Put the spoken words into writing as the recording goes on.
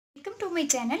to my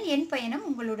channel என் பயணம்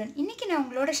உங்களுடன். இன்னைக்கு நான்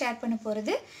உங்களோட ஷேர் பண்ண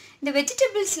போறது இந்த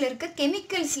வெஜிடபிள்ஸ்ல இருக்க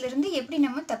கெமிக்கல்ஸ்ல இருந்து எப்படி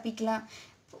நம்ம தப்பிக்கலாம்.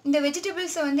 இந்த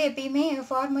வெஜிடபிள்ஸை வந்து எப்பயுமே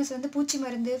ஃபார்மர்ஸ் வந்து பூச்சி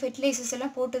மருந்து ஃபெர்டிலைசர்ஸ்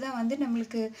எல்லாம் போட்டு தான் வந்து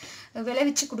நம்மளுக்கு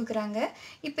விளைவிச்சு கொடுக்குறாங்க.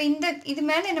 இப்போ இது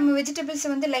மேலே நம்ம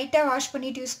வெஜிடபிள்ஸை வந்து லைட்டாக வாஷ்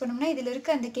பண்ணிட்டு யூஸ் பண்ணோம்னா இதில்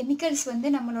இருக்க அந்த கெமிக்கல்ஸ் வந்து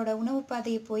நம்மளோட உணவு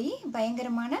பாதையை போய்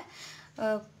பயங்கரமான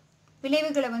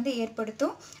விளைவுகளை வந்து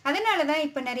ஏற்படுத்தும். அதனால தான்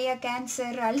இப்போ நிறையா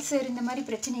கேன்சர், அல்சர் இந்த மாதிரி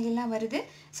பிரச்சனைகள்லாம் வருது.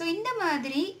 ஸோ இந்த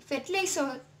மாதிரி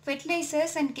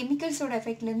ஃபெர்டிலைசர்ஸ் அண்ட் கெமிக்கல்ஸோட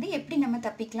எஃபெக்ட்லேருந்து எப்படி நம்ம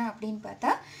தப்பிக்கலாம் அப்படின்னு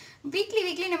பார்த்தா,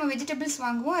 வீக்லி நம்ம வெஜிடபிள்ஸ்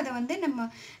வாங்குவோம். அதை வந்து நம்ம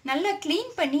நல்லா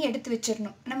க்ளீன் பண்ணி எடுத்து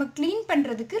வச்சிடணும். நம்ம க்ளீன்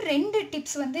பண்ணுறதுக்கு 2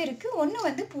 டிப்ஸ் வந்து இருக்குது. ஒன்று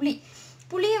வந்து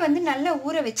புளியை வந்து நல்லா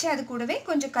ஊற வச்சு அது கூடவே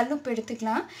கொஞ்சம் கல்லுப்பு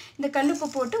எடுத்துக்கலாம். இந்த கல்லுப்பு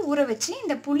போட்டு ஊற வச்சு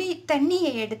இந்த புளி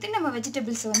தண்ணியை எடுத்து நம்ம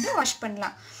வெஜிடபிள்ஸை வந்து வாஷ்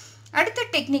பண்ணலாம். அடுத்த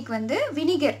டெக்னிக் வந்து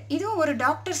வினிகர். இதுவும் ஒரு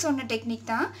டாக்டர் சொன்ன டெக்னிக்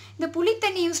தான். இந்த புளி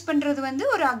தண்ணி யூஸ் பண்ணுறது வந்து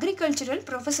ஒரு அக்ரிகல்ச்சரல்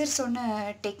ப்ரொஃபஸர் சொன்ன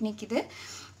டெக்னிக் இது.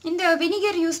 இந்த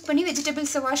வினிகர் யூஸ் பண்ணி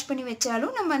வெஜிடபிள்ஸை வாஷ் பண்ணி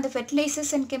வச்சாலும் நம்ம அந்த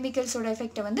ஃபெர்டிலைசர்ஸ் அண்ட் கெமிக்கல்ஸோட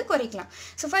எஃபெக்டை வந்து குறைக்கலாம்.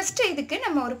 ஸோ ஃபஸ்ட்டு இதுக்கு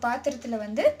நம்ம ஒரு பாத்திரத்தில்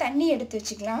வந்து தண்ணி எடுத்து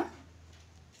வச்சுக்கலாம்.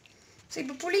 ஸோ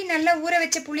இப்போ புளி நல்லா ஊற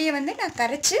வச்ச புளியை வந்து நான்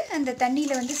கரைச்சி அந்த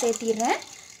தண்ணியில் வந்து சேர்த்திடுறேன்.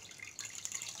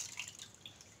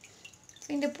 ஸோ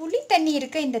இந்த புளி தண்ணி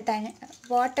இருக்க இந்த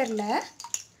வாட்டரில்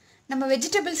நம்ம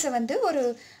வெஜிடபிள்ஸை வந்து ஒரு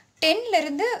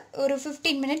 10லேருந்து ஒரு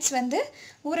 15 மினிட்ஸ் வந்து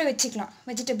ஊற வச்சுக்கலாம்.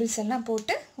 வெஜிடபிள்ஸ் எல்லாம்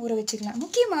போட்டு ஊற வச்சுக்கலாம்.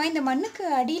 முக்கியமாக இந்த மண்ணுக்கு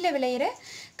அடியில் விளையிற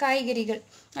காய்கறிகள்,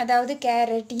 அதாவது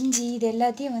கேரட், இஞ்சி, இது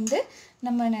எல்லாத்தையும் வந்து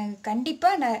நம்ம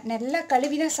கண்டிப்பாக நல்லா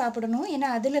கழுவி தான் சாப்பிடணும். ஏன்னா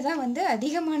அதில் தான் வந்து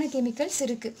அதிகமான கெமிக்கல்ஸ்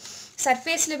இருக்குது.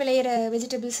 சர்ஃபேஸில் விளையிற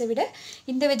வெஜிடபிள்ஸை விட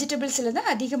இந்த வெஜிடபிள்ஸில்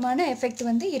தான் அதிகமான எஃபெக்ட்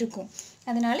வந்து இருக்கும்.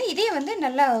 அதனால் இதே வந்து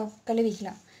நல்லா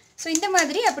கழுவிக்கலாம். ஸோ இந்த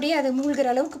மாதிரி அப்படியே அதை மூழ்கிற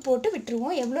அளவுக்கு போட்டு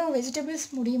விட்டுருவோம். எவ்வளோ வெஜிடபிள்ஸ்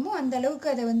முடியுமோ அந்த அளவுக்கு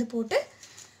அதை வந்து போட்டு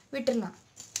விட்டுடலாம்.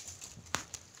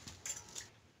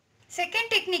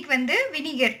 செகண்ட் டெக்னிக் வந்து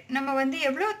வினிகர். நம்ம வந்து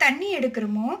எவ்வளோ தண்ணி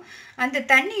எடுக்கிறோமோ அந்த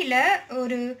தண்ணியில்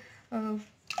ஒரு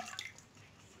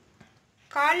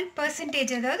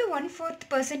 0.25%, அதாவது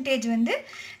 1/4% வந்து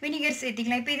வினிகர்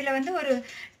சேர்த்திக்கலாம். இப்போ இதில் வந்து ஒரு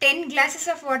 10 glasses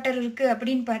ஆஃப் வாட்டர் இருக்குது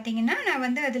அப்படின்னு பார்த்தீங்கன்னா, நான்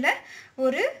வந்து அதில்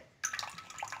ஒரு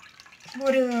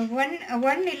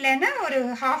 1 இல்லைன்னா ஒரு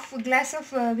 1/2 glass ஆஃப்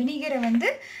வினிகரை வந்து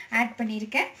ஆட்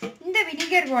பண்ணியிருக்கேன். இந்த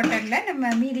வினிகர் வாட்டரில் நம்ம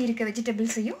மீதி இருக்க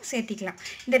வெஜிடபிள்ஸையும் சேர்த்திக்கலாம்.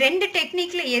 இந்த 2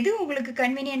 டெக்னிக்கில் எது உங்களுக்கு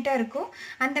கன்வீனியண்ட்டாக இருக்கோ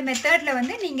அந்த மெத்தடில்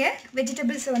வந்து நீங்கள்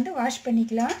வெஜிடபிள்ஸை வந்து வாஷ்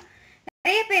பண்ணிக்கலாம்.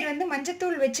 நிறைய பேர் வந்து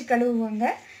மஞ்சத்தூள் வச்சு கழுவுவாங்க.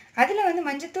 அதில் வந்து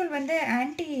மஞ்சத்தூள் வந்து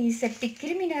ஆன்டிசெப்டிக்,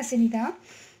 கிருமிநாசினி தான்.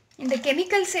 இந்த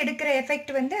கெமிக்கல்ஸ் எடுக்கிற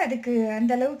எஃபெக்ட் வந்து அதுக்கு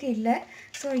அந்த அளவுக்கு இல்லை.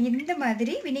 ஸோ இந்த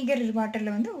மாதிரி வினிகர்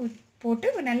வாட்டரில் வந்து போட்டு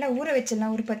நல்லா ஊற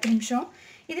வச்சிடலாம் ஒரு 10 நிமிஷம்.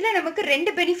 இதில் நமக்கு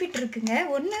 2 பெனிஃபிட் இருக்குங்க.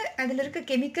 ஒன்று, அதில் இருக்க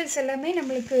கெமிக்கல்ஸ் எல்லாமே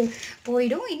நம்மளுக்கு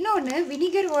போயிடும். இன்னொன்று,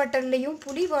 வினிகர் வாட்டர்லேயும்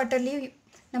புளி வாட்டர்லேயும்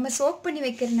நம்ம சோக் பண்ணி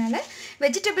வைக்கிறதுனால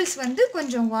வெஜிடபிள்ஸ் வந்து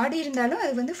கொஞ்சம் வாடி இருந்தாலும்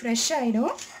அது வந்து ஃப்ரெஷ்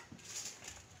ஆகிடும்.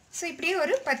 ஸோ இப்படியே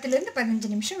ஒரு 10லேருந்து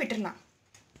 15 நிமிஷம் விட்டுடலாம்.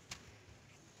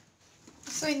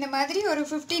 ஸோ இந்த மாதிரி ஒரு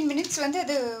 15 மினிட்ஸ் வந்து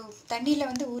அது தண்ணியில்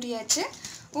வந்து ஊறியாச்சு.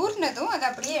 ஊறினதும் அதை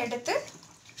அப்படியே எடுத்து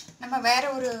நம்ம வேறு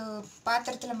ஒரு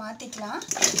பாத்திரத்தில் மாற்றிக்கலாம்.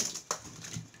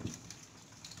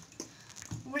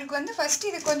 உங்களுக்கு வந்து ஃபஸ்ட்டு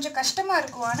இது கொஞ்சம் கஷ்டமாக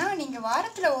இருக்கும். ஆனால் நீங்கள்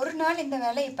வாரத்தில் ஒரு நாள் இந்த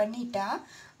வேலையை பண்ணிட்டா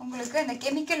உங்களுக்கு அந்த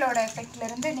கெமிக்கலோட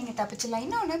எஃபெக்ட்லேருந்து நீங்கள் தப்பிச்சிடலாம்.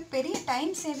 இன்னொன்று, பெரிய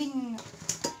டைம் சேவிங்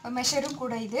மெஷரும்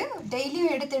கூட இது.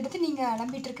 டெய்லியும் எடுத்து நீங்கள்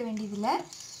அலம்பிட்டு இருக்க வேண்டியதில்லை.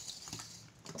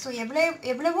 ஸோ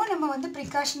எவ்வளவோ நம்ம வந்து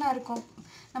ப்ரிகாஷனாக இருக்கும்.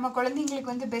 நம்ம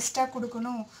குழந்தைங்களுக்கு வந்து பெஸ்ட்டாக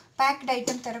கொடுக்கணும், பேக்டு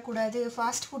ஐட்டம் தரக்கூடாது,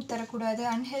 ஃபாஸ்ட் ஃபுட் தரக்கூடாது,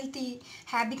 அன்ஹெல்த்தி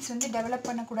ஹேபிட்ஸ் வந்து டெவலப்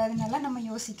பண்ணக்கூடாதுன்னெல்லாம் நம்ம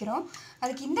யோசிக்கிறோம்.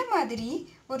 அதுக்கு இந்த மாதிரி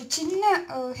ஒரு சின்ன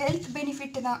ஹெல்த்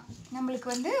பெனிஃபிட் தான் நம்மளுக்கு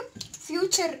வந்து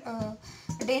ஃப்யூச்சர்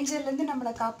டேஞ்சர்லேருந்து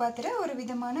நம்மளை காப்பாற்றுற ஒரு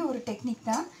விதமான ஒரு டெக்னிக்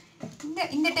தான்.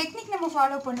 இந்த டெக்னிக் நம்ம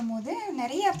ஃபாலோ பண்ணும்போது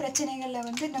நிறையா பிரச்சனைகளில்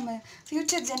வந்து நம்ம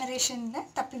ஃப்யூச்சர் ஜெனரேஷனில்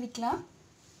தப்பிவிக்கலாம்.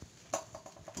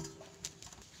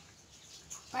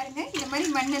 பாருங்கள், இந்த மாதிரி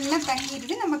மண்ணெல்லாம்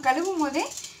தங்கிடுது. நம்ம கழுவும் போதே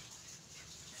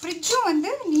ஃப்ரிட்ஜும் வந்து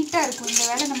நீட்டாக இருக்கும் இந்த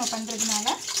வேலை நம்ம பண்ணுறதுனால.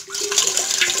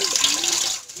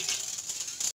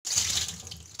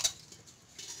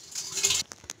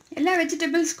 எல்லா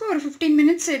வெஜிடபிள்ஸ்க்கும் ஒரு 15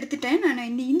 மினிட்ஸ் எடுத்துட்டேன். நான்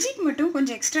இந்த இஞ்சிக்கு மட்டும்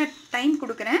கொஞ்சம் எக்ஸ்ட்ரா டைம்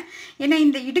கொடுக்குறேன். ஏன்னா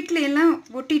இந்த இடுக்கில் எல்லாம்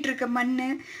ஒட்டிகிட்டு இருக்க மண்,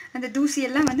 அந்த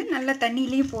தூசியெல்லாம் வந்து நல்லா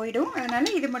தண்ணியிலையும் போயிடும்.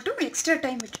 அதனால் இது மட்டும் எக்ஸ்ட்ரா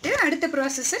டைம் விட்டுட்டு அடுத்த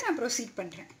ப்ராசஸை நான் ப்ரொசீட்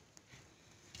பண்ணுறேன்.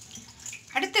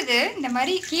 அடுத்தது, இந்த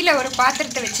மாதிரி கீழே ஒரு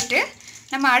பாத்திரத்தை வச்சுட்டு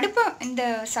நம்ம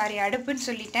அடுப்புன்னு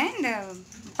சொல்லிட்டேன். இந்த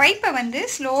பைப்பை வந்து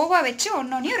ஸ்லோவாக வச்சு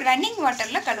ஒன்றொன்றையும் ரன்னிங்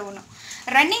வாட்டரில் கழுவணும்.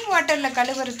 ரன்னிங் வாட்டரில்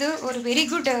கழுவுறது ஒரு வெரி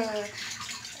குட்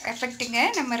எஃபெக்ட்டுங்க.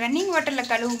 நம்ம ரன்னிங் வாட்டரில்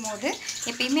கழுவும் போது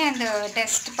எப்பயுமே அந்த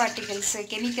டஸ்ட் பார்ட்டிகல்ஸு,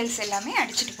 கெமிக்கல்ஸ் எல்லாமே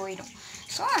அடிச்சுட்டு போயிடும்.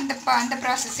 ஸோ அந்த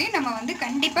ப்ராசஸையும் நம்ம வந்து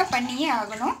கண்டிப்பாக பண்ணியே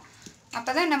ஆகணும்.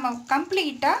 அப்போ தான் நம்ம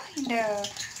கம்ப்ளீட்டாக இந்த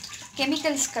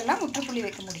கெமிக்கல்ஸ்க்கெல்லாம் முற்றுப்புள்ளி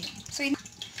வைக்க முடியும். ஸோ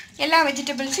எல்லா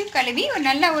வெஜிடபிள்ஸையும் கழுவி ஒரு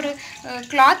நல்ல ஒரு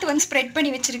கிளாத் வந்து ஸ்ப்ரெட் பண்ணி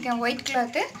வச்சுருக்கேன், ஒயிட்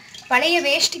கிளாத்து. பழைய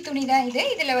வேஷ்டி துணி தான் இது.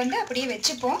 இதில் வந்து அப்படியே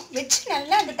வச்சுப்போம். வச்சு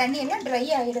நல்லா அந்த தண்ணியெல்லாம் ட்ரை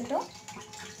ஆகிடட்டும்.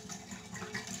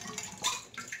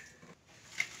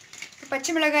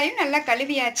 பச்சை மிளகாயும் நல்லா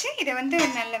கழுவியாச்சு. இதை வந்து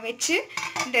நல்லா வச்சு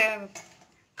இந்த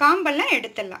காம்பெல்லாம்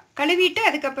எடுத்துடலாம். கழுவிட்டு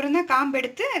அதுக்கப்புறம் தான் காம்பு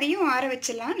எடுத்து அதையும் ஆற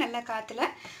வச்சிடலாம் நல்லா காற்றுல.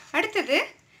 அடுத்தது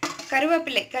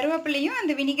கருவேப்பிலையும்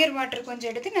அந்த வினிகர் வாட்டர்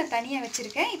கொஞ்சம் எடுத்து நான் தனியாக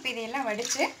வச்சுருக்கேன். இப்போ இதையெல்லாம்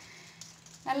வடித்து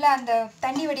நல்லா அந்த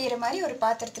தண்ணி வடிகிற மாதிரி ஒரு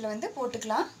பாத்திரத்தில் வந்து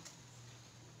போட்டுக்கலாம்.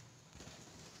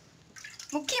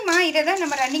 முக்கியமாக இதை தான்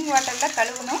நம்ம ரன்னிங் வாட்டரில்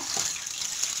கழுவணும்.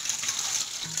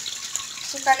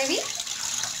 ஸோ கழுவி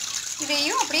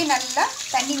இதையும் அப்படியே நல்லா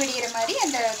தண்ணி வடிகிற மாதிரி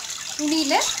அந்த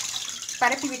துணியில்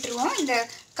பரப்பி விட்டுருவோம். இந்த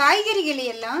காய்கறிகளை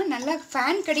எல்லாம் நல்லா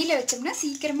ஃபேன் கடியில் வச்சோம்னா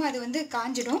சீக்கிரமாக அது வந்து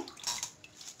காஞ்சிடும்.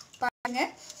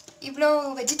 பாருங்கள், இவ்வளோ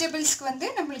வெஜிடபிள்ஸ்க்கு வந்து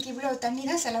நம்மளுக்கு இவ்வளோ தண்ணி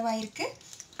தான் செலவாயிருக்கு.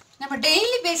 நம்ம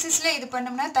டெய்லி பேசிஸில் இது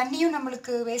பண்ணோம்னா தண்ணியும்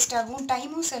நம்மளுக்கு வேஸ்ட் ஆகும்,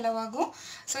 டைமும் செலவாகும்.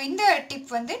 ஸோ இந்த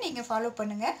டிப் வந்து நீங்கள் ஃபாலோ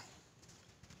பண்ணுங்கள்.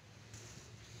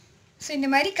 ஸோ இந்த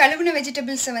மாதிரி கழுவுன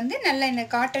வெஜிடபிள்ஸை வந்து நல்லா இந்த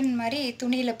காட்டன் மாதிரி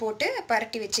துணியில் போட்டு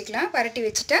பரட்டி வச்சுக்கலாம். பரட்டி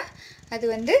வச்சுட்டா அது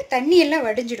வந்து தண்ணியெல்லாம்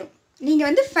வடிஞ்சிடும். நீங்கள்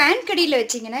வந்து ஃபேன் கடியில்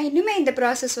வச்சிங்கன்னா இன்னுமே இந்த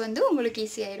ப்ராசஸ் வந்து உங்களுக்கு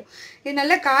ஈஸியாகிடும். இது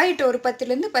நல்லா காயிட்டு ஒரு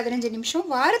 10லேருந்து 15 நிமிஷம்.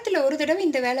 வாரத்தில் ஒரு தடவை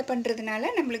இந்த வேலை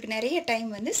பண்ணுறதுனால நம்மளுக்கு நிறைய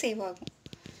டைம் வந்து சேவ் ஆகும்.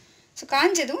 ஸோ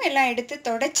காஞ்சதும் எல்லாம் எடுத்து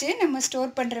தொடச்சி நம்ம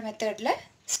ஸ்டோர் பண்ணுற மெத்தடில்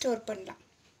ஸ்டோர் பண்ணலாம்.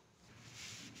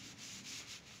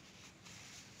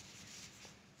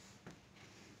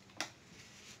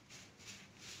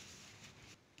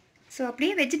 ஸோ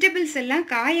அப்படியே வெஜிடபிள்ஸ் எல்லாம்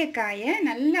காய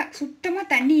நல்லா சுத்தமாக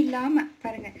தண்ணி இல்லாமல்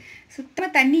பாருங்கள்,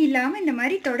 சுத்தமாக தண்ணி இல்லாமல் இந்த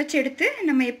மாதிரி தொடச்சி எடுத்து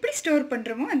நம்ம எப்படி ஸ்டோர்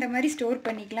பண்ணுறோமோ அந்த மாதிரி ஸ்டோர்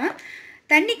பண்ணிக்கலாம்.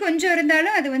 தண்ணி கொஞ்சம்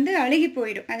இருந்தாலும் அது வந்து அழுகி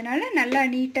போயிடும். அதனால் நல்லா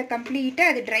நீட்டாக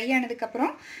கம்ப்ளீட்டாக அது ட்ரை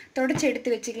ஆனதுக்கப்புறம் தொடச்சி எடுத்து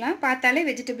வச்சுக்கலாம். பார்த்தாலே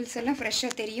வெஜிடபிள்ஸ் எல்லாம்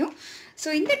ஃப்ரெஷ்ஷாக தெரியும். ஸோ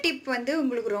இந்த டிப் வந்து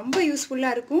உங்களுக்கு ரொம்ப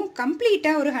யூஸ்ஃபுல்லாக இருக்கும்.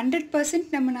 கம்ப்ளீட்டாக ஒரு 100%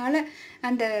 நம்மளால்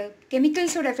அந்த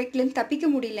கெமிக்கல்ஸோட எஃபெக்ட்லேருந்து தப்பிக்க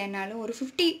முடியலனாலும் ஒரு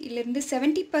 50-70%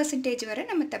 70% வரை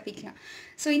நம்ம தப்பிக்கலாம்.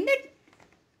 ஸோ இந்த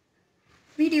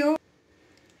வீடியோ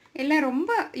எல்லாம்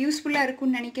ரொம்ப யூஸ்ஃபுல்லாக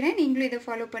இருக்கும்னு நினைக்கிறேன். நீங்களும் இதை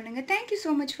ஃபாலோ பண்ணுங்கள். தேங்க்யூ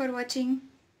ஸோ மச் ஃபார் வாட்சிங்.